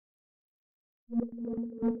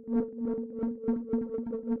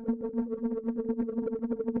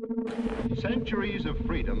Centuries of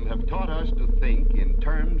freedom have taught us to think in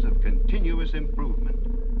terms of continuous improvement,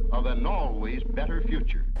 of an always better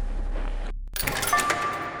future.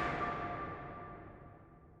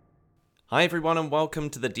 Hi everyone and welcome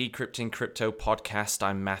to the Decrypting Crypto podcast.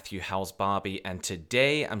 I'm Matthew Howes-Barbie and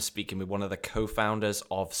today I'm speaking with one of the co-founders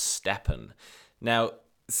of STEPN. Now,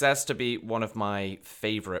 this has to be one of my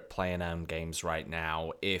favorite play-and-earn games right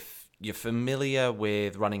now. If you're familiar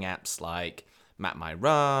with running apps like Map My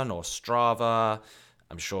Run or Strava,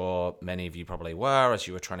 I'm sure many of you probably were as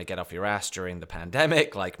you were trying to get off your ass during the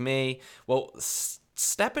pandemic like me. Well,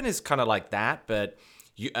 STEPN is kind of like that, but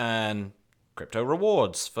you earn crypto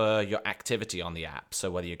rewards for your activity on the app. So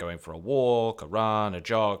whether you're going for a walk, a run, a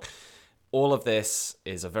jog, all of this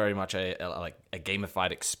is a very much a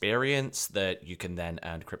gamified experience that you can then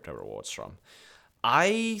earn crypto rewards from.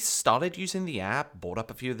 I started using the app, bought up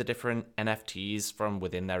a few of the different NFTs from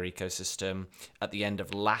within their ecosystem at the end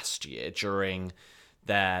of last year during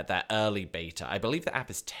their early beta. I believe the app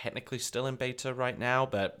is technically still in beta right now,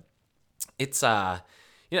 but it's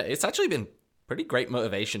it's actually been pretty great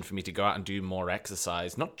motivation for me to go out and do more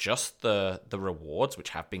exercise. Not just the rewards,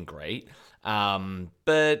 which have been great,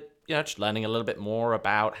 but just learning a little bit more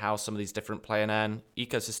about how some of these different play and earn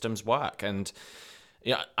ecosystems work. And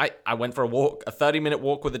I went for a walk, a 30-minute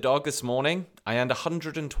walk with a dog this morning. I earned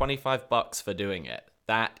 $125 for doing it.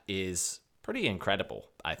 That is pretty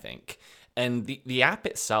incredible, I think. And the app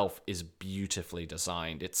itself is beautifully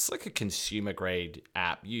designed. It's like a consumer grade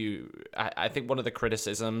app. I think one of the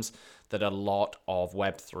criticisms that a lot of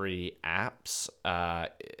Web3 apps,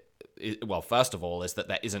 first of all, is that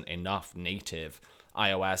there isn't enough native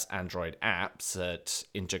iOS, Android apps that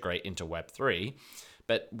integrate into Web3.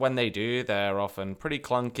 But when they do, they're often pretty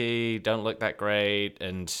clunky, don't look that great,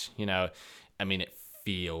 and, it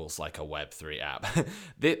feels like a Web3 app.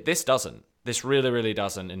 This doesn't. This really, really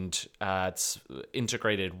doesn't. And it's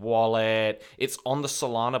integrated wallet. It's on the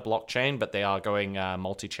Solana blockchain, but they are going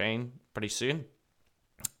multi-chain pretty soon.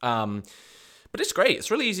 But it's great. It's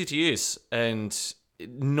really easy to use. And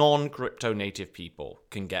non-crypto native people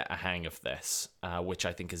can get a hang of this, which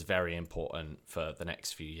I think is very important for the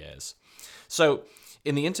next few years. So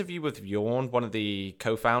in the interview with Bjorn, one of the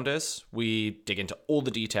co-founders, we dig into all the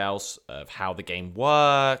details of how the game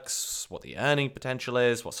works, what the earning potential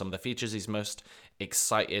is, what some of the features he's most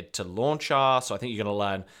excited to launch are. So I think you're going to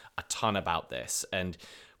learn a ton about this. And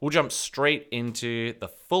we'll jump straight into the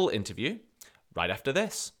full interview right after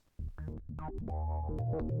this.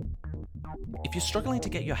 If you're struggling to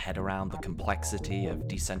get your head around the complexity of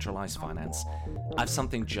decentralized finance, I have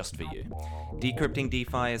something just for you. Decrypting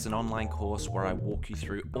DeFi is an online course where I walk you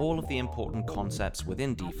through all of the important concepts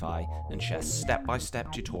within DeFi and share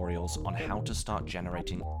step-by-step tutorials on how to start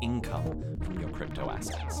generating income from your crypto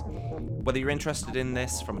assets. Whether you're interested in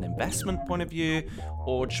this from an investment point of view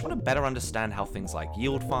or just want to better understand how things like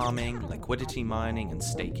yield farming, liquidity mining, and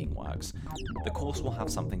staking works, the course will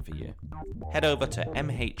have something for you. Head over to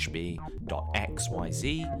mhb.xyz/DeFi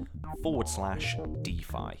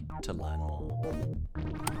to learn more.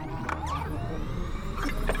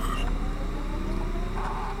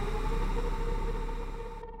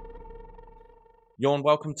 Jorn,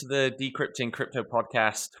 welcome to the Decrypting Crypto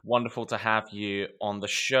podcast. Wonderful to have you on the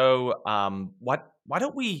show. Why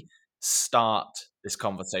don't we start this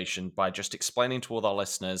conversation by just explaining to all our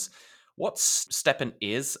listeners what STEPN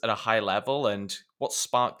is at a high level and what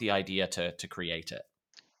sparked the idea to create it?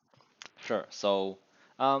 Sure. So,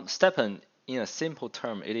 STEPN, in a simple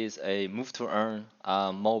term, it is a move-to-earn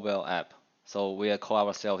mobile app. So we call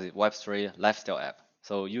ourselves a Web3 lifestyle app.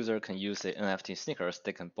 So user can use the NFT sneakers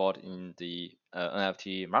they can bought in the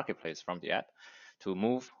NFT marketplace from the app to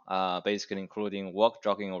move, basically including walk,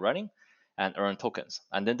 jogging, or running, and earn tokens.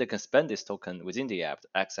 And then they can spend this token within the app,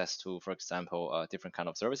 access to, for example, different kind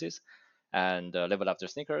of services, and level up their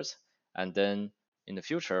sneakers. And then in the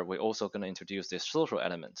future, we're also going to introduce this social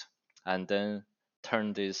element and then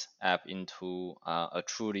turn this app into a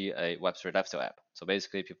truly a Web3 lifestyle app. So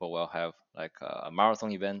basically, people will have like a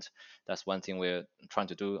marathon event. That's one thing we're trying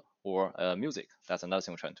to do, or music. That's another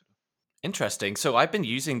thing we're trying to do. Interesting. So I've been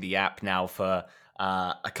using the app now for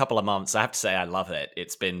a couple of months. I have to say I love it.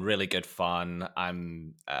 It's been really good fun.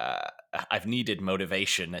 I've needed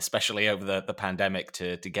motivation, especially over the pandemic,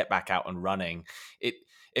 to get back out and running. It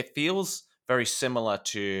feels very similar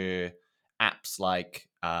to apps like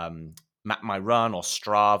Map My Run or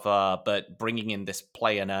Strava, but bringing in this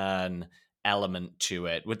play and earn element to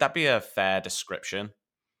it. Would that be a fair description?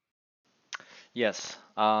 Yes.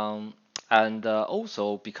 And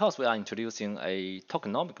also, because we are introducing a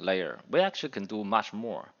tokenomic layer, we actually can do much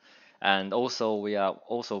more. And also, we are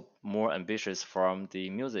also more ambitious from the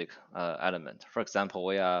music element. For example,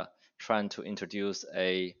 we are trying to introduce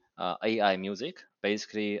a AI music.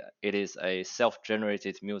 Basically, it is a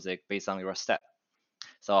self-generated music based on your step.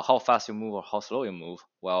 So how fast you move or how slow you move.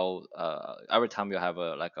 Well, every time you have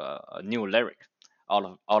a new lyric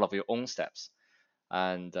out of your own steps,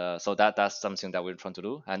 and so that's something that we're trying to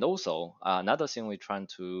do. And also another thing we're trying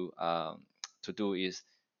to do is,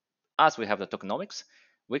 as we have the tokenomics,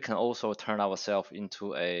 we can also turn ourselves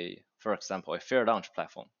into for example, a fair launch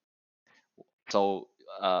platform. So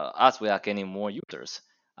as we are getting more users,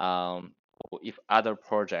 um, if other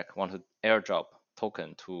project want to airdrop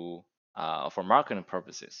token to for marketing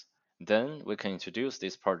purposes, then we can introduce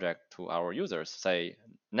this project to our users. Say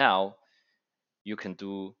now you can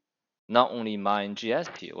do not only mine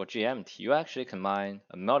GST or GMT, you actually can mine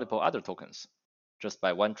multiple other tokens just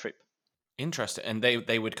by one trip. Interesting. And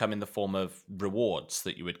they would come in the form of rewards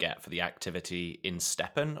that you would get for the activity in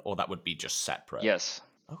STEPN, or that would be just separate? Yes,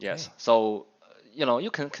 yes. Okay. So,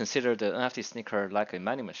 you can consider the NFT sneaker like a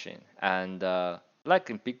money machine, and like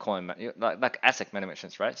in Bitcoin, like asset money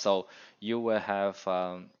machines, right? So you will have,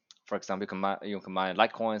 for example, you can mine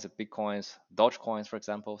Litecoins, Bitcoins, Dogecoins, for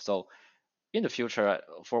example. So in the future,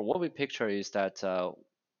 for what we picture is that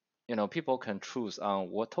people can choose on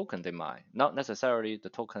what token they mine, not necessarily the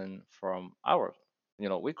token from our,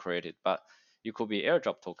 we created, but it could be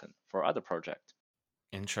airdrop token for other project.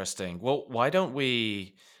 Interesting. Well, why don't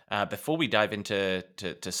we, before we dive into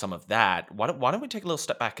to some of that, why don't we take a little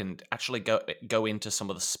step back and actually go into some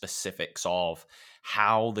of the specifics of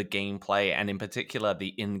how the gameplay and in particular the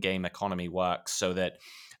in-game economy works, so that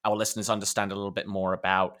our listeners understand a little bit more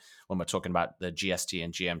about when we're talking about the GST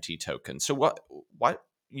and GMT tokens. So what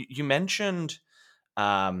you mentioned,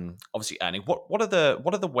 obviously earning. What are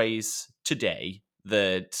the ways today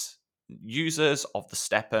that users of the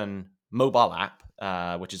STEPN mobile app,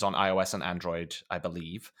 which is on iOS and Android, I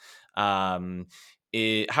believe, how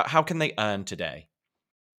can they earn today?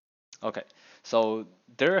 Okay, so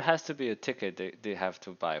there has to be a ticket they have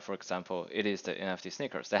to buy. For example, it is the NFT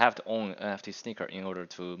sneakers. They have to own NFT sneaker in order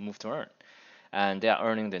to move to earn. And they are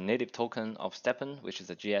earning the native token of STEPN, which is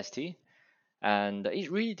a GST. And it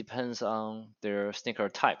really depends on their sneaker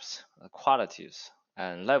types, qualities,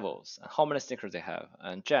 and levels, and how many sneakers they have,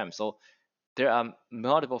 and gems. So there are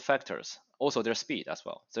multiple factors. Also, their speed as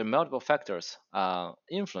well. There are multiple factors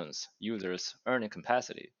influence users' earning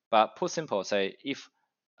capacity. But put simple, say if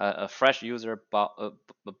a fresh user bought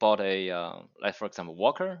like for example,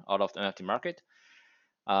 Walker out of the NFT market,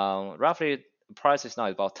 roughly the price is now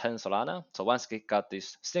about 10 Solana. So once he got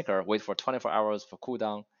this sneaker, wait for 24 hours for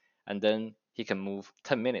cooldown, and then he can move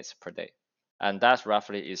 10 minutes per day. And that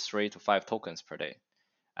roughly is 3 to 5 tokens per day.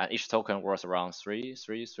 And each token worth around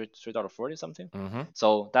 $3.40 something. Mm-hmm.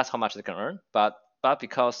 So that's how much they can earn. But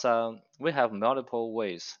because we have multiple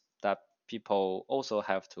ways that people also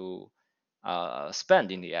have to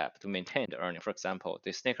spend in the app to maintain the earning. For example,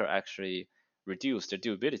 the sneaker actually reduce their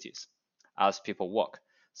durabilities as people walk.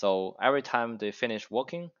 So every time they finish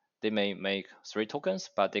walking, they may make 3 tokens,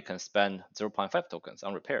 but they can spend zero point 0.5 tokens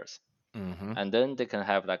on repairs. Mm-hmm. And then they can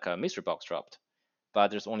have like a mystery box dropped, but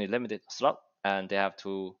there's only limited slot, and they have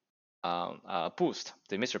to boost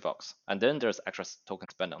the mystery box. And then there's extra token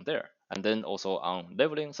spent on there, and then also on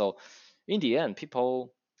leveling. So in the end,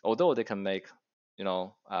 people, although they can make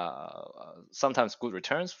sometimes good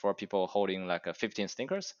returns for people holding like 15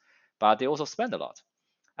 stinkers, but they also spend a lot,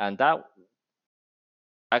 and that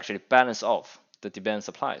actually balance off the demand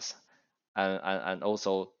supplies, and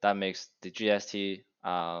also that makes the GST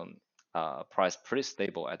price pretty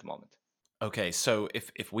stable at the moment. Okay, so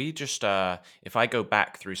if we just if I go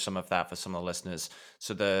back through some of that for some of the listeners,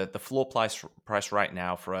 so the floor price right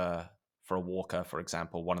now for a Walker, for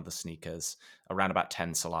example, one of the sneakers, around about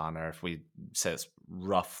 10 Solana. If we say it's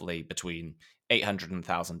roughly between 800 and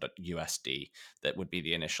 1,000 USD, that would be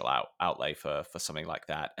the initial outlay for something like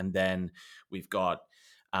that. And then we've got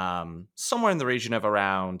somewhere in the region of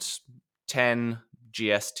around 10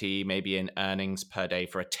 GST, maybe in earnings per day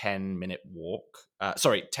for a 10-minute walk.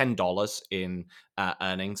 Sorry, $10 in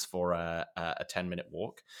earnings for a 10-minute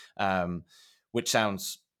walk, which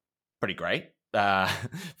sounds pretty great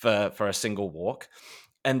for a single walk.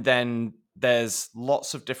 And then there's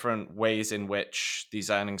lots of different ways in which these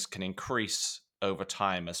earnings can increase over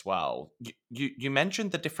time as well. You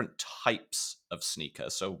mentioned the different types of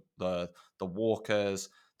sneakers, so the walkers,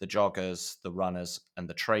 the joggers, the runners, and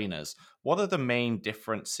the trainers. What are the main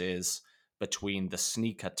differences between the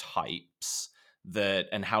sneaker types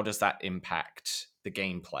and how does that impact the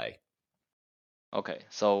gameplay? Okay,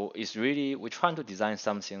 so it's really we're trying to design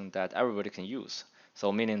something that everybody can use.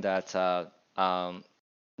 So meaning that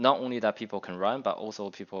not only that people can run, but also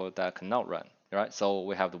people that cannot run, right? So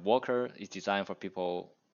we have the walker is designed for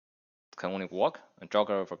people can only walk, and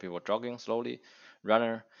jogger for people jogging slowly,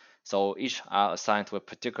 runner. So each are assigned to a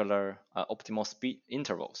particular optimal speed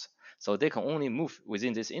intervals. So they can only move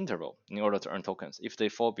within this interval in order to earn tokens. If they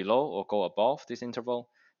fall below or go above this interval,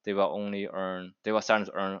 they will start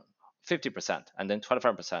to earn 50% and then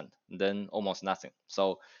 25%, and then almost nothing.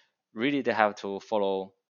 So really they have to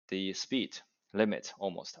follow the speed limit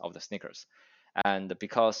almost of the sneakers. And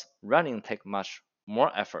because running take much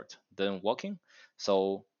more effort than walking,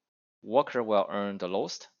 so walker will earn the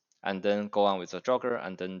lowest, and then go on with the jogger,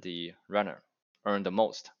 and then the runner earn the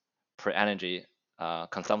most per energy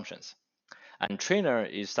consumptions. And trainer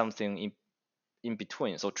is something in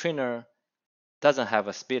between. So trainer doesn't have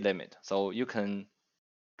a speed limit. So you can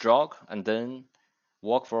jog and then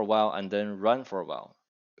walk for a while and then run for a while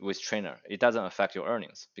with trainer. It doesn't affect your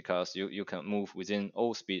earnings because you can move within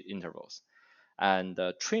all speed intervals. And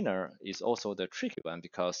trainer is also the tricky one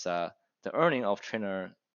because the earning of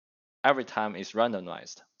trainer every time is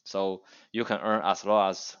randomized. So you can earn as low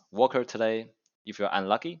as walker today if you're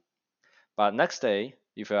unlucky, but next day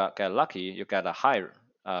if you get lucky, you get a higher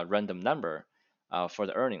random number for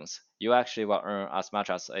the earnings. You actually will earn as much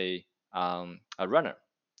as a runner,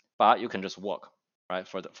 but you can just walk, right?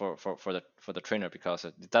 For the trainer because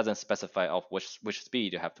it doesn't specify of which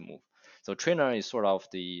speed you have to move. So trainer is sort of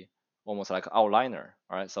the almost like outliner,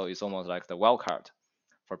 right? So it's almost like the wild card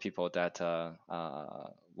for people that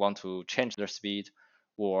want to change their speed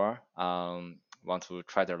or want to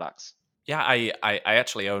try their lucks. Yeah, I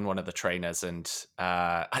actually own one of the trainers, and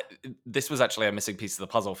this was actually a missing piece of the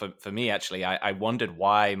puzzle for me. Actually, I wondered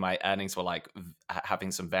why my earnings were like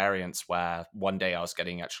having some variance. Where one day I was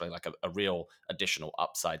getting actually like a real additional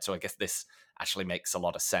upside. So I guess this actually makes a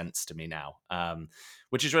lot of sense to me now,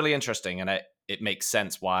 which is really interesting, and it makes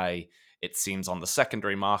sense why it seems on the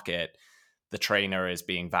secondary market the trainer is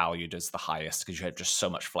being valued as the highest because you have just so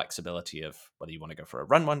much flexibility of whether you want to go for a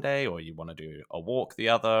run one day or you want to do a walk the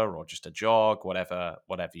other or just a jog, whatever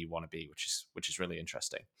you want to be, which is really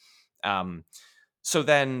interesting. Um, so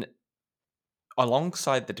then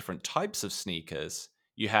alongside the different types of sneakers,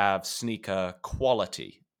 you have sneaker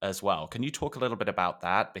quality as well. Can you talk a little bit about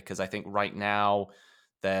that? Because I think right now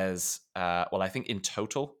there's, I think in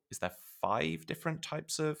total, is there 5 different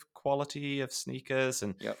types of quality of sneakers?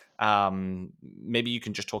 And Yep. maybe you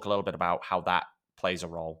can just talk a little bit about how that plays a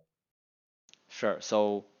role. Sure.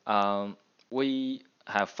 So we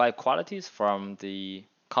have 5 qualities from the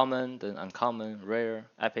common, then uncommon, rare,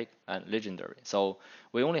 epic, and legendary. So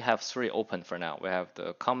we only have 3 open for now. We have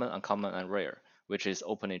the common, uncommon, and rare, which is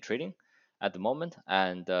open in trading at the moment.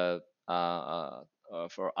 And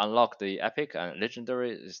for unlock the epic and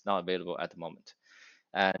legendary is not available at the moment.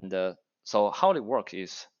 And so how it works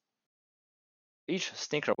is each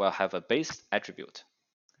sneaker will have a base attribute.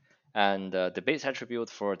 And the base attribute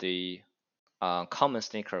for the common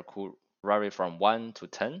sneaker could vary from 1 to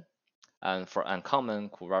 10, and for uncommon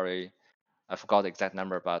could vary, I forgot the exact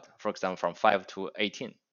number, but for example, from 5 to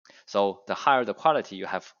 18. So the higher the quality, you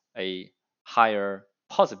have a higher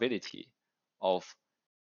possibility of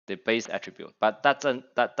the base attribute, but that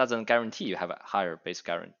doesn't guarantee you have a higher base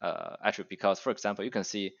attribute because, for example, you can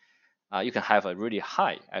see you can have a really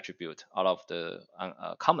high attribute out of the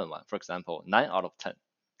common one, for example, 9 out of 10.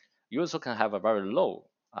 You also can have a very low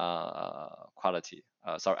quality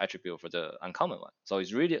attribute for the uncommon one. So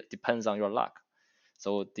it really depends on your luck.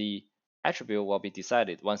 So the attribute will be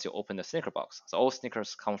decided once you open the sneaker box. So all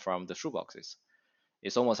sneakers come from the shoe boxes.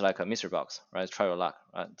 It's almost like a mystery box, right? Try your luck,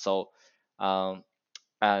 right? So um,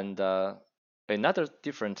 and another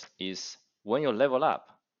difference is when you level up,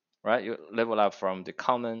 right? You level up from the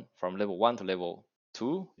common from level 1 to level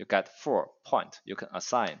 2, you get 4 points you can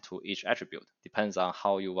assign to each attribute. Depends on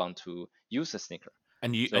how you want to use the sneaker.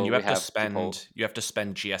 And So you we have to have people.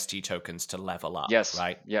 spend GST tokens to level up, Yes,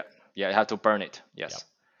 right? yeah, yeah. You have to burn it. Yep. Yes.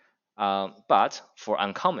 But for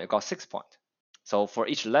uncommon, you got 6 points. So for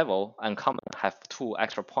each level, uncommon have 2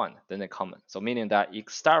 extra points than the common. So meaning that you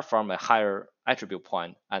start from a higher attribute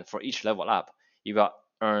point, and for each level up, you will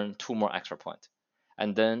earn 2 more extra points.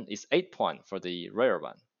 And then it's 8 points for the rare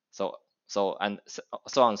one. So on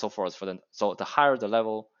and so forth for the higher the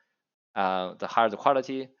level, the higher the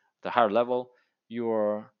quality, the higher level,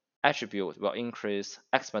 your attribute will increase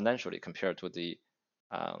exponentially compared to the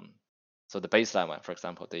um, the baseline one, for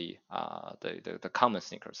example, the common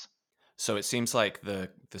sneakers. So it seems like the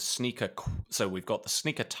so we've got the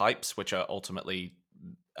sneaker types, which are ultimately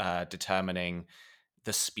determining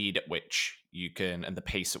the speed at which you can and the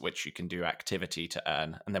pace at which you can do activity to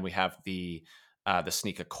earn, and then we have the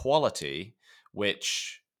sneaker quality,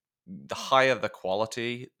 which the higher the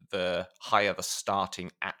quality, the higher the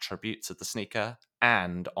starting attributes of the sneaker,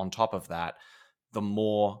 and on top of that, the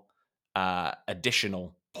more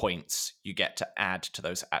additional points you get to add to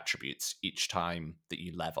those attributes each time that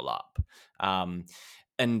you level up.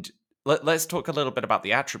 And let's talk a little bit about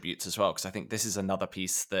the attributes as well, because I think this is another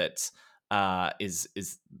piece that is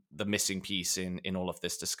the missing piece in all of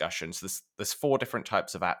this discussion. So there's four different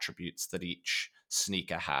types of attributes that each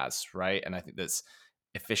sneaker has, right? And I think there's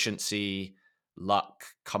efficiency, luck,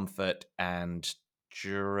 comfort, and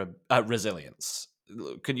resilience.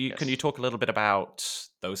 Can you Yes. talk a little bit about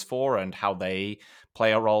those four and how they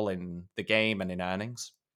play a role in the game and in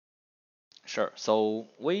earnings? Sure. So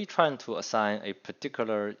we trying to assign a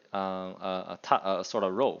particular sort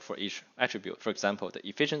of role for each attribute. For example, the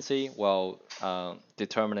efficiency will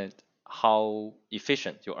determine how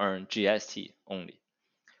efficient you earn GST only.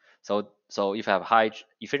 So if you have high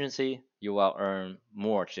efficiency, you will earn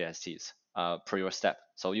more GSTs per your step.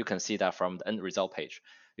 So you can see that from the end result page.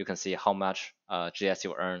 You can see how much GST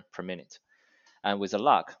you earn per minute. And with the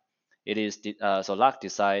luck, it is so luck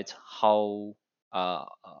decides how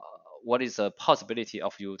what is the possibility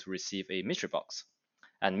of you to receive a mystery box.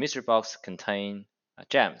 And mystery box contain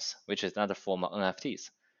gems, which is another form of NFTs.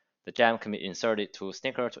 The gem can be inserted to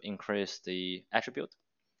sneaker to increase the attribute.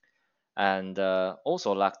 And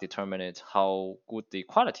also luck determined how good the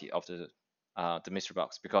quality of the mystery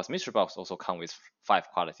box, because mystery box also come with 5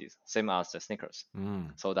 qualities, same as the sneakers.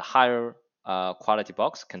 Mm. So the higher quality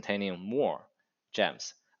box containing more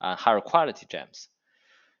gems, higher quality gems.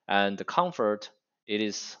 And the comfort, it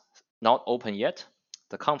is not open yet.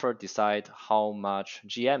 The comfort decide how much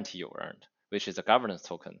GMT you earned, which is a governance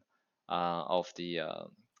token of the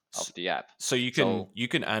app. So you can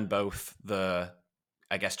So earn both the,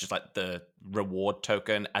 I guess, just like the reward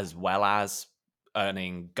token as well as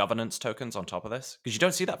earning governance tokens on top of this, because you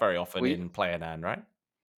don't see that very often we in Play and Earn, right?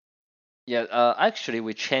 Yeah, actually,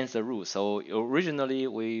 we changed the rules. So originally,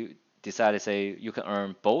 we decided to say you can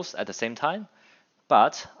earn both at the same time,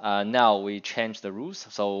 but now we changed the rules,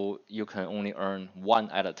 so you can only earn one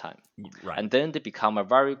at a time. Right. And then they become a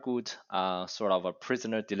very good sort of a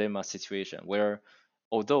prisoner dilemma situation where,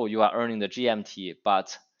 although you are earning the GMT,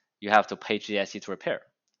 but you have to pay GST to repair,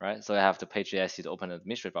 right? So you have to pay GST to open the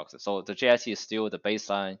mystery boxes. So the GST is still the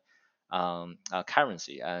baseline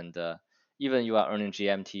currency, and even you are earning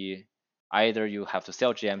GMT, either you have to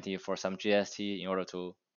sell GMT for some GST in order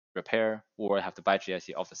to repair, or you have to buy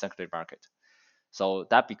GST off the secondary market. So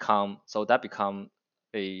the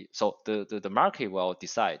market will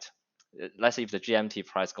decide. Let's say if the GMT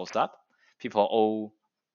price goes up, people are all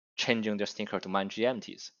changing their sneaker to mine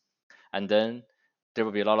GMTs, and then there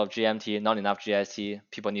will be a lot of GMT, not enough GST.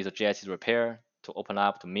 People need the GST to repair, to open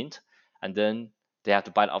up, to mint, and then they have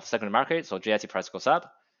to buy it off the secondary market. So GST price goes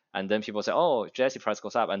up, and then people say, "Oh, GST price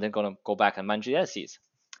goes up," and then gonna go back and mine GSTs.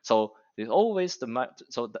 So there's always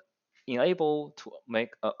enable to make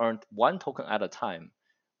earn one token at a time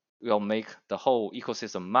will make the whole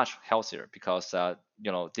ecosystem much healthier, because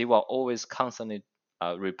they will always constantly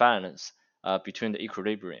rebalance between the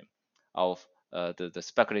equilibrium of the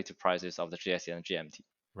speculative prices of the GST and GMT.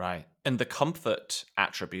 Right. And the comfort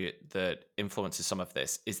attribute that influences some of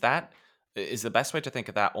this, is the best way to think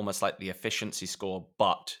of that almost like the efficiency score,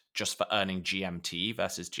 but just for earning GMT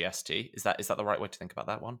versus GST? Is that the right way to think about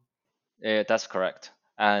that one? That's correct.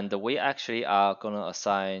 And we actually are going to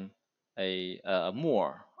assign a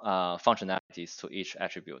more functionalities to each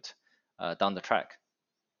attribute down the track.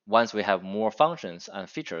 Once we have more functions and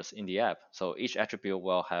features in the app, so each attribute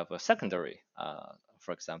will have a secondary,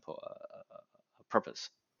 for example, purpose.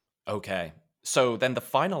 Okay. So then the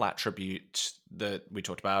final attribute that we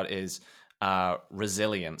talked about is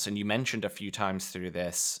resilience. And you mentioned a few times through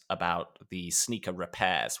this about the sneaker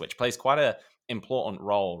repairs, which plays quite a important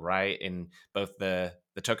role, right, in both the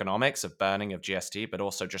tokenomics of burning of GST, but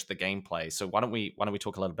also just the gameplay. So why don't we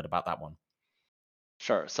talk a little bit about that one?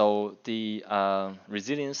 Sure. So the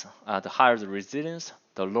resilience, the higher the resilience,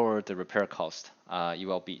 the lower the repair cost you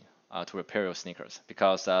will be to repair your sneakers.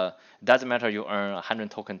 Because it doesn't matter you earn 100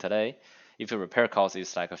 token today, if your repair cost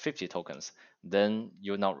is like 50 tokens, then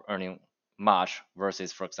you're not earning much.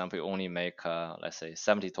 Versus, for example, you only make let's say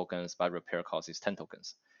 70 tokens, but repair cost is 10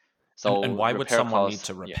 tokens. And So why would repair someone need cost,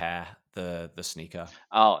 to yeah. repair the sneaker?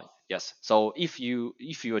 Oh, yes. So if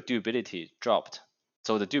your durability dropped,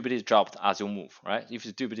 so the durability dropped as you move, right? If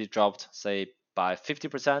the durability dropped, say by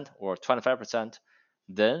 50% or 25%,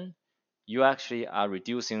 then you actually are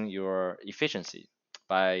reducing your efficiency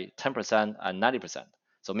by 10% and 90%.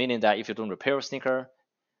 So meaning that if you don't repair a sneaker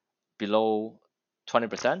below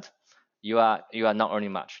 20%, you are not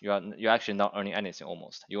earning much. You're actually not earning anything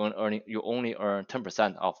almost. You only earn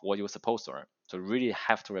 10% of what you're supposed to earn. So you really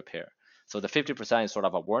have to repair. So the 50% is sort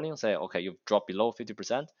of a warning. Say, okay, you've dropped below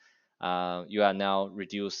 50%. You are now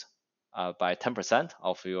reduced by 10%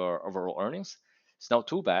 of your overall earnings. It's not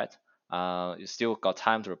too bad. You still got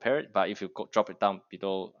time to repair it. But if you drop it down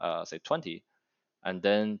below, say 20, and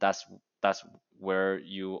then that's where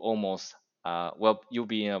you almost well, you'll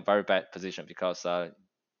be in a very bad position because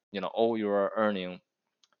all your earning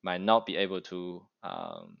might not be able to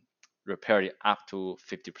repair it up to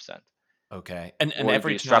 50%, Okay. And or you'll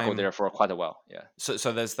every be struggle time, there for quite a while. Yeah. so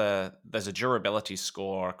there's a durability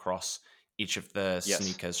score across each of the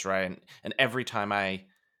Yes. sneakers, right? And every time I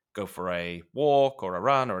go for a walk or a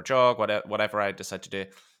run or a jog, whatever I decide to do,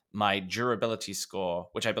 my durability score,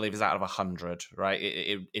 which I believe is out of 100, right?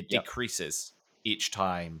 It Yeah. decreases each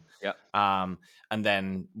time. Yeah. Um, and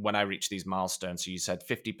then when I reach these milestones, so you said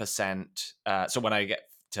 50%. So when I get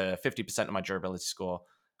to 50% of my durability score,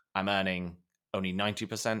 I'm earning only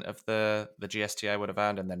 90% of the GST I would have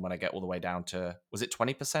earned. And then when I get all the way down to, was it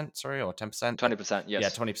 20%, sorry, or 10%? 20%. Yeah, Yes.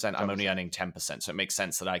 20%, I'm only 20%. earning 10%. So it makes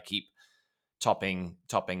sense that I keep topping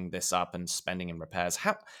this up and spending in repairs.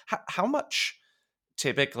 How much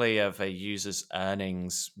typically of a user's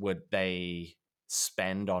earnings would they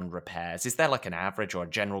spend on repairs? Is there like an average or a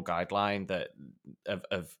general guideline that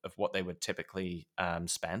of what they would typically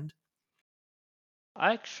spend?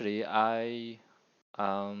 Actually,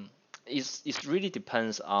 um, it really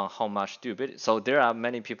depends on how much durability. So there are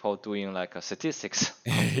many people doing like statistics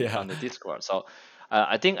Yeah, on the Discord. So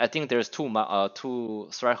I think there's two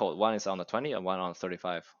threshold. One is on the 20 and one on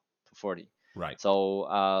 35 to 40. right.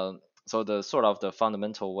 So so the sort of the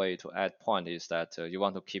fundamental way to add point is that you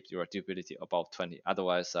want to keep your durability above 20.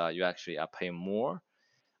 Otherwise, you actually are paying more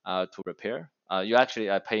to repair. You actually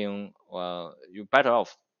are paying. You're better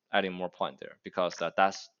off adding more point there because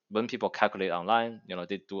that's when people calculate online.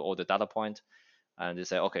 They do all the data point and they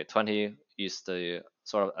say, okay, 20 is the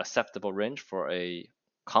sort of acceptable range for a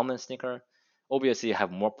common sneaker. Obviously, you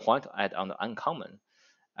have more point to add on the uncommon,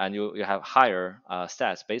 and you have higher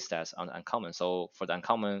base stats on the uncommon. So for the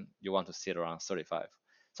uncommon, you want to sit around 35.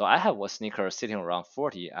 So I have a sneaker sitting around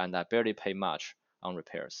 40, and I barely pay much on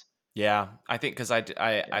repairs. Yeah, I think because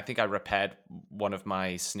Yeah, I think I repaired one of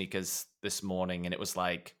my sneakers this morning and it was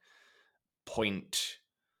like point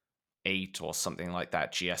 0.8 or something like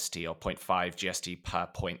that GST or point 0.5 GST per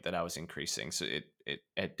point that I was increasing. So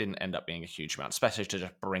it didn't end up being a huge amount, especially to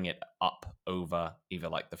just bring it up over either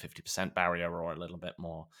like the 50% barrier or a little bit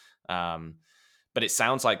more. Um, but it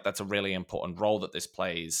sounds like that's a really important role that this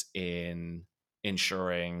plays in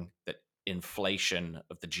ensuring that inflation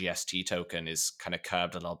of the GST token is kind of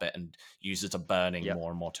curbed a little bit and users are burning yeah,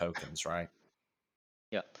 more and more tokens, right?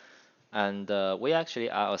 yeah. And we actually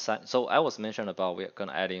are assigned. So I was mentioned about we're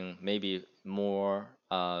gonna adding maybe more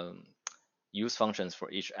use functions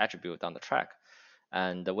for each attribute down the track,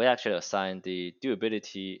 and we actually assign the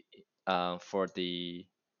durability for the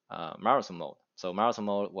marathon mode. So marathon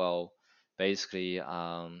mode will basically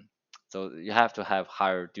so you have to have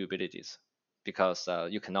higher durabilities because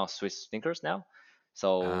you cannot switch sneakers now.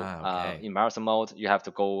 So Ah, okay. in marathon mode, you have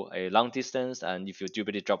to go a long distance, and if your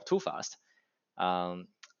durability drop too fast, um,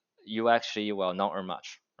 you actually will not earn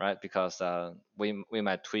much, right? Because we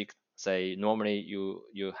might tweak. Say normally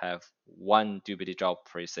you have one durability drop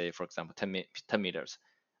per, say for example 10 meters.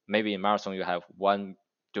 Maybe in marathon you have one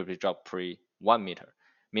durability drop per 1 meter,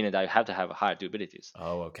 meaning that you have to have higher durabilities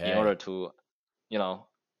Oh, in order okay. to you know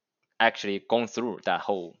actually go through that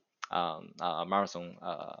whole marathon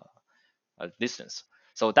distance.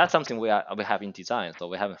 So that's something we have in design. So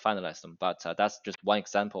we haven't finalized them, but that's just one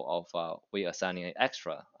example of we assigning an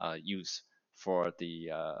extra use for the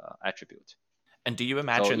attribute. And do you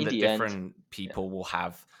So imagine in that the end, different yeah, people will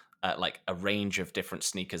have like a range of different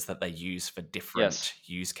sneakers that they use for yes, different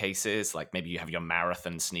use cases? Like maybe you have your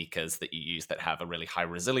marathon sneakers that you use that have a really high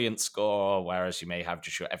resilience score, whereas you may have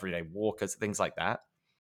just your everyday walkers, things like that.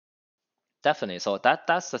 definitely. So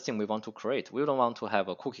that's the thing we want to create. We don't want to have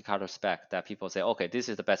a cookie cutter spec that people say, okay, this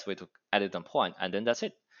is the best way to edit a point, and then that's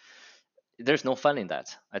it. There's no fun in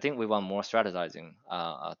that. I think we want more strategizing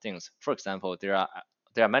things. For example, there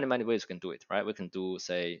are many ways we can do it, right? We can do,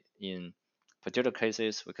 say, in particular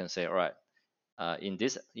cases, we can say, all right, in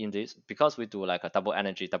this because we do like a double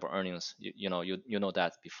energy, double earnings. You know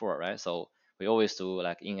that before, right? So we always do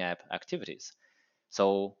like in-app activities.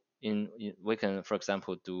 So we can, for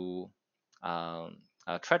example, do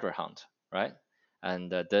a treasure hunt, right?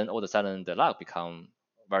 And then all of a sudden the luck become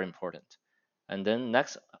very important. And then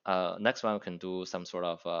next next one we can do some sort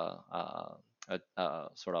of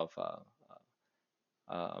sort of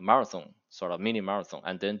marathon, sort of mini marathon,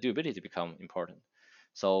 and then durability become important.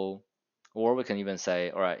 So, or we can even say,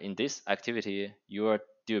 all right, in this activity, your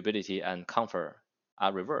durability and comfort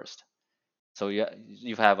are reversed. So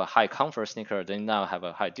you have a high comfort sneaker, then now have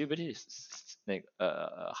a high durability,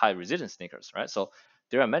 high resistance sneakers, right? So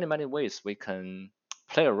there are many ways we can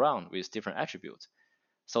play around with different attributes,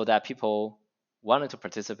 so that people wanted to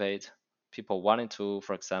participate, people wanting to,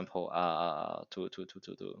 for example, to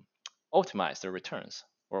optimize their returns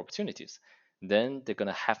or opportunities, then they're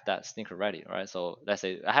gonna have that sneaker ready, right? So let's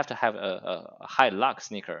say I have to have a high luck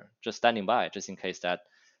sneaker just standing by, just in case that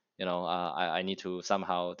I need to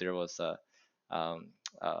somehow there was a um,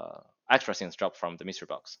 extra things dropped from the mystery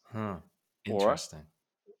box, Hmm. or Interesting.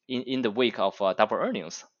 in the wake of double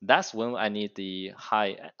earnings, that's when I need the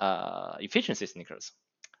high efficiency sneakers,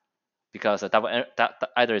 because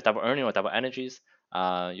either double earning or double energies,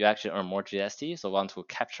 you actually earn more GST. So we want to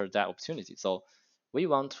capture that opportunity. So we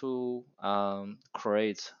want to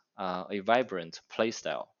create a vibrant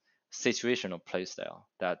playstyle, situational playstyle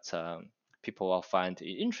that people will find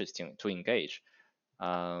it interesting to engage.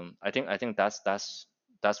 I think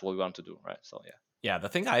that's what we want to do, right? So yeah. Yeah, the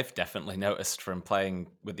thing I've definitely noticed from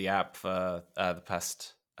playing with the app for the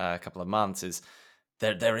past couple of months is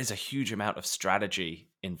there is a huge amount of strategy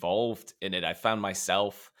involved in it. I found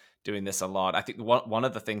myself doing this a lot. I think one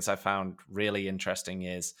of the things I found really interesting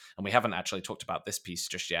is, and we haven't actually talked about this piece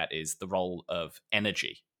just yet, is the role of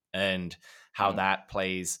energy and how Mm. that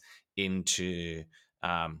plays into,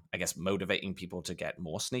 I guess, motivating people to get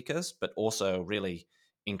more sneakers, but also really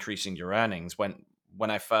increasing your earnings. When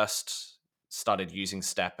I first started using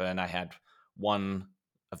STEPN, I had one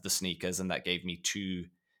of the sneakers, and that gave me 2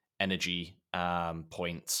 energy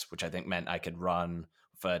points, which I think meant I could run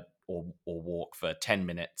for or walk for 10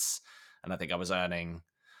 minutes, and I think I was earning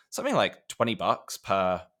something like $20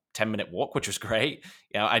 per 10-minute walk, which was great.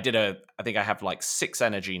 I think I have like 6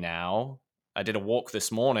 energy now. I did a walk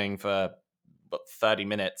this morning for about 30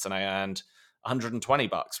 minutes, and I earned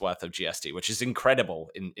 $120 worth of GST, which is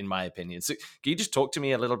incredible in my opinion. So, can you just talk to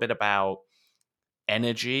me a little bit about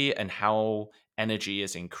energy and how energy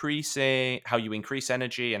is increasing, how you increase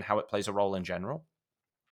energy and how it plays a role in general?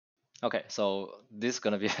 Okay, so this is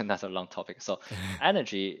gonna be another long topic. So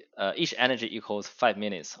energy, each energy equals 5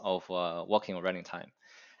 minutes of walking or running time,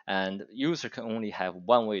 and user can only have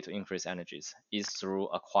one way to increase energies is through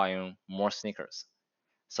acquiring more sneakers.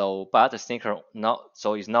 So, but the sneaker not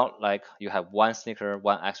so it's not like you have one sneaker,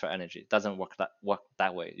 one extra energy. It doesn't work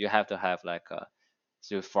that way. You have to have like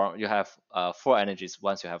you have 4 energies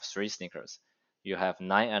once you have 3 sneakers. You have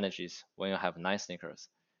 9 energies when you have 9 sneakers.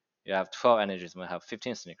 You have 12 energies when you have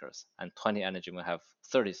 15 sneakers, and 20 energy when you have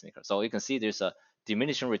 30 sneakers. So you can see there's a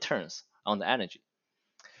diminishing returns on the energy,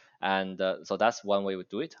 and so that's one way we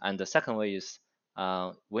do it. And the second way is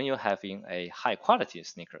when you're having a high quality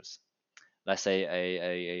sneakers, let's say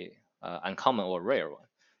a uncommon or rare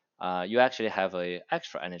one, you actually have a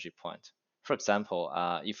extra energy point. For example,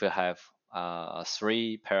 if you have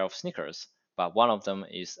 3 pair of sneakers, but one of them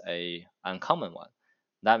is a uncommon one,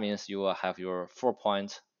 that means you will have your 4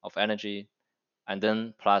 points of energy, and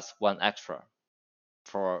then plus one extra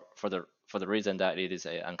for the reason that it is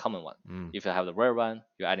a uncommon one. Mm. If you have the rare one,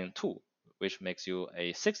 you're adding 2, which makes you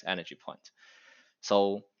a 6 energy point.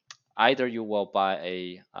 So either you will buy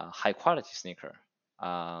a high quality sneaker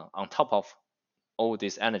on top of all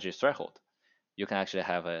this energy threshold, you can actually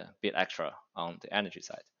have a bit extra on the energy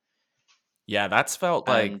side. Yeah, that's felt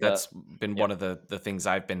like And that's been yeah, one of the things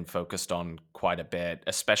I've been focused on quite a bit,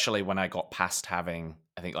 especially when I got past having,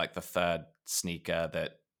 I think, like the third sneaker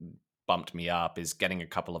that bumped me up is getting a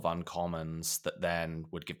couple of uncommons that then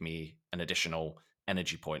would give me an additional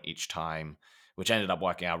energy point each time, which ended up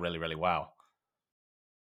working out really, really well.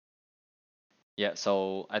 yeah.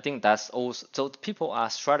 So I think that's also, so people are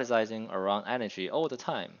strategizing around energy all the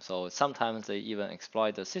time. So sometimes they even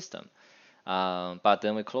exploit the system. But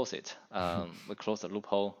then we close it. We close the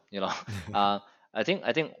loophole. I think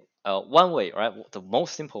one way, right, the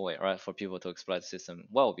most simple way, right, for people to exploit the system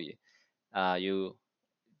will be you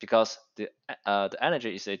because the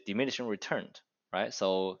energy is a diminishing return, right?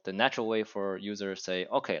 So the natural way for users say,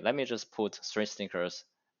 okay, let me just put 3 sneakers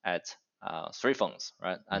at 3 phones,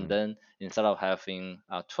 right? And Mm. then instead of having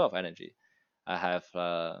 12 energy, I have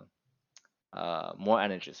more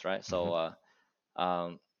energies, right? Hmm.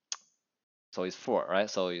 Um, so it's 4, right?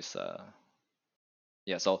 So it's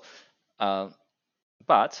yeah. So uh,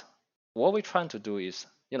 but what we're trying to do is,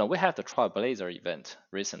 we have the Trailblazer event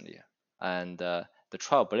recently, and the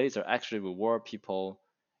Trailblazer actually reward people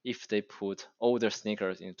if they put all their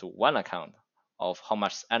sneakers into one account of how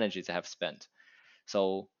much energy they have spent.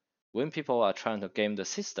 So when people are trying to game the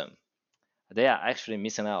system, they are actually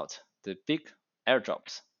missing out the big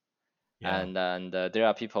airdrops. Yeah. And there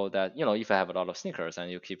are people that, if you have a lot of sneakers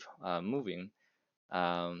and you keep moving,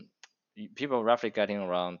 um, people roughly getting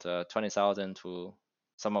around 20,000 to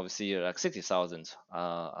some of see like 60,000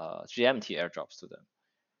 GMT airdrops to them,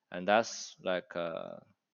 and that's like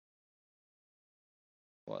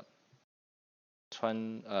what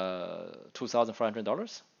 2,400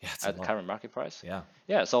 dollars Yeah, it's a at lot. current market price. Yeah.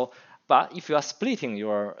 Yeah. So, but if you are splitting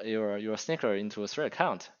your sneaker into a 3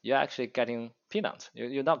 account, you're actually getting peanuts.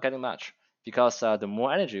 You're not getting much because the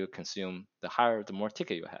more energy you consume, the more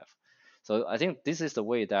ticket you have. So I think this is the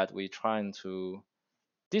way that we're trying to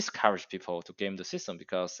discourage people to game the system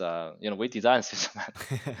because we design the system.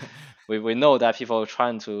 We know that people are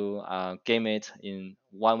trying to game it in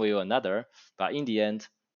one way or another, but in the end,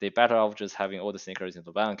 they better off just having all the sneakers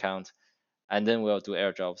into one account, and then we'll do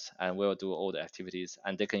airdrops and we'll do all the activities,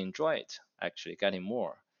 and they can enjoy it actually getting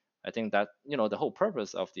more. I think that the whole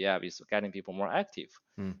purpose of the app is getting people more active,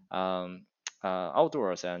 Hmm.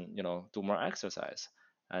 outdoors, and do more exercise,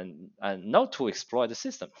 and not to exploit the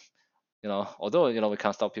system. Although we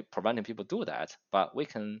can't stop preventing people do that, but we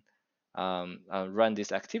can run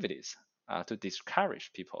these activities to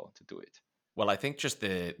discourage people to do it. Well, I think just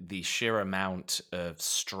the sheer amount of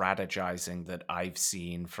strategizing that I've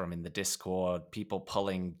seen from in the Discord, people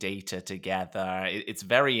pulling data together, it's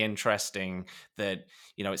very interesting that,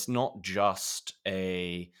 it's not just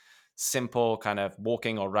a simple kind of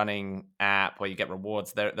walking or running app where you get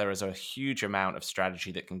rewards. There is a huge amount of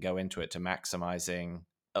strategy that can go into it to maximizing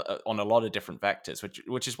on a lot of different vectors,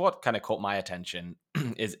 which is what kind of caught my attention.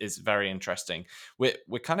 is very interesting.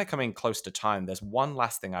 We're kind of coming close to time. There's one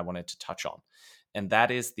last thing I wanted to touch on, and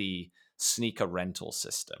that is the sneaker rental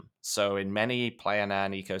system. So in many player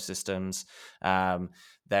and ecosystems,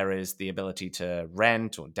 there is the ability to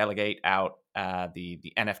rent or delegate out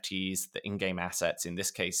the NFTs, the in-game assets, in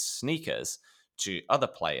this case sneakers, to other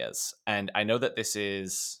players. And I know that this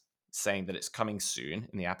is saying that it's coming soon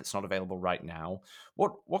in the app. It's not available right now.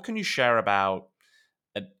 What can you share about,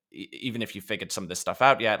 even if you figured some of this stuff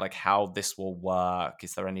out yet, like how this will work?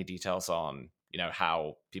 Is there any details on,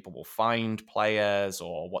 how people will find players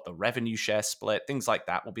or what the revenue share split, things like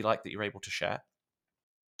that will be like that you're able to share?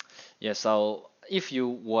 Yeah, so if you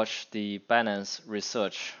watch the Binance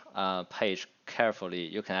research page carefully,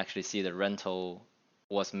 you can actually see the rental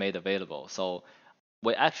was made available. So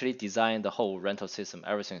we actually designed the whole rental system,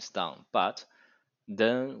 everything's done, but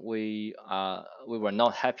then we were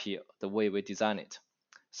not happy the way we designed it.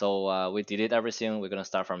 So we delete everything. We're gonna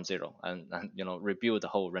start from zero and rebuild the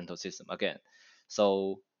whole rental system again.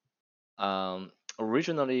 So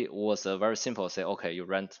originally it was very simple. Say, okay, you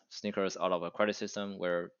rent sneakers out of a credit system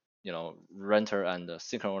where renter and the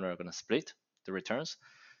sneaker owner are gonna split the returns.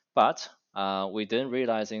 But we then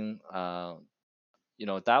realizing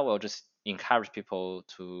that will just encourage people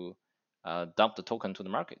to dump the token to the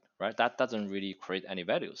market, right? That doesn't really create any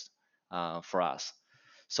values for us.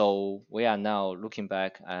 So we are now looking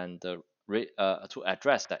back and to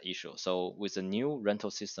address that issue. So with the new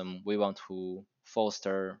rental system, we want to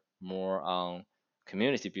foster more on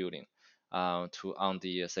community building, to on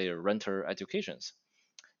the say renter educations,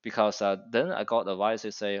 because then I got advice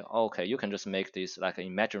to say, okay, you can just make this like an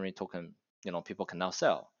imaginary token, people can now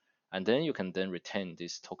sell, and then you can then retain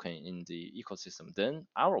this token in the ecosystem. Then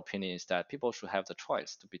our opinion is that people should have the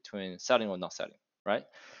choice to between selling or not selling, right?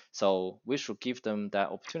 So we should give them that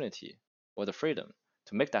opportunity or the freedom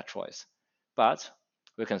to make that choice. But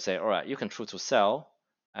we can say, all right, you can choose to sell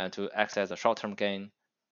and to access a short-term gain,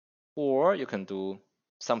 or you can do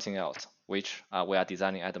something else, which we are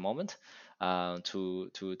designing at the moment, to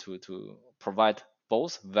provide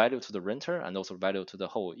both value to the renter and also value to the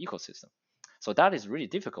whole ecosystem. So that is really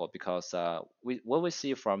difficult because what we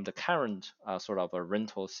see from the current sort of a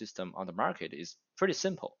rental system on the market is pretty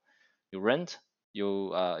simple. You rent,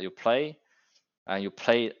 you play, and you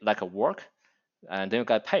play like a work, and then you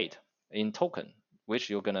get paid in token, which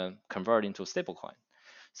you're gonna convert into stablecoin.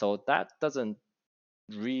 So that doesn't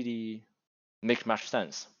really make much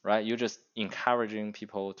sense, right? You're just encouraging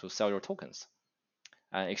people to sell your tokens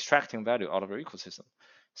and extracting value out of your ecosystem.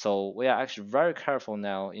 So we are actually very careful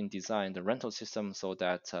now in design the rental system so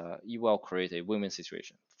that it will create a win-win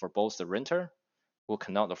situation for both the renter who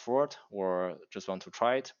cannot afford or just want to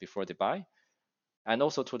try it before they buy, and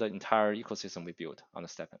also to the entire ecosystem we built on the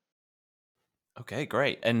STEPN. Okay,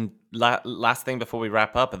 great. And last thing before we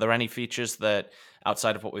wrap up, are there any features that,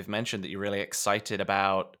 outside of what we've mentioned, that you're really excited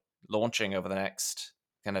about launching over the next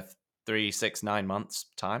kind of 3, 6, 9 months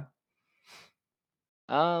time?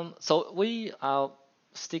 So we are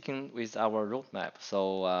sticking with our roadmap.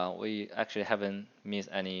 So we actually haven't missed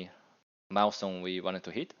any milestone we wanted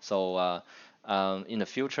to hit. So in the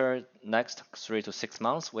future, next 3 to 6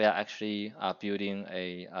 months, we are actually building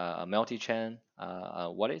a multi-chain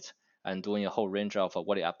wallet and doing a whole range of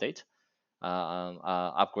wallet upgrade.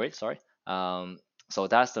 Sorry. So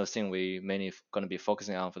that's the thing we mainly going to be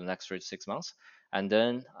focusing on for the next 3 to 6 months, and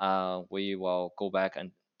then we will go back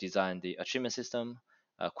and design the achievement system,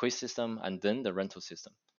 quiz system, and then the rental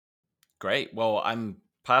system. Great. Well, I'm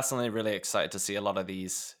personally really excited to see a lot of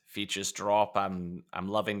these features drop. I'm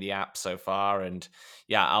loving the app so far, and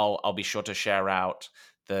yeah, I'll be sure to share out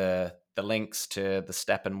the links to the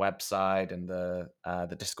STEPN website and the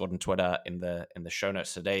Discord and Twitter in the show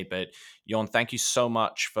notes today. But Jorn, thank you so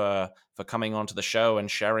much for coming onto the show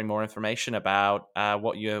and sharing more information about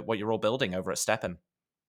what you're all building over at STEPN.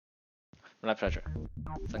 My pleasure.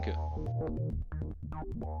 Thank you.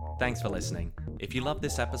 Thanks for listening. If you love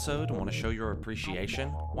this episode and want to show your appreciation,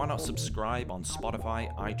 why not subscribe on Spotify,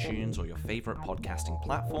 iTunes, or your favorite podcasting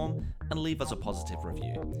platform and leave us a positive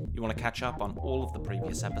review. You want to catch up on all of the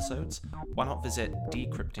previous episodes? Why not visit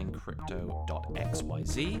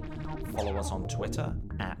decryptingcrypto.xyz, follow us on Twitter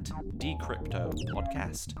at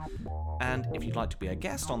decryptopodcast, and if you'd like to be a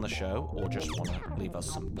guest on the show or just want to leave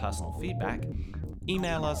us some personal feedback,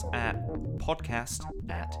 email us at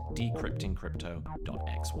podcast@decryptingcrypto.xyz.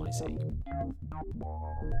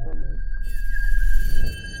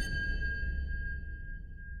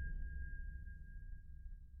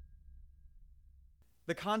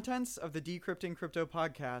 The contents of the Decrypting Crypto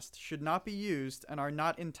podcast should not be used and are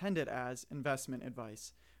not intended as investment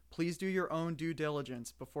advice. Please do your own due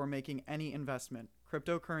diligence before making any investment,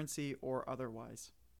 cryptocurrency or otherwise.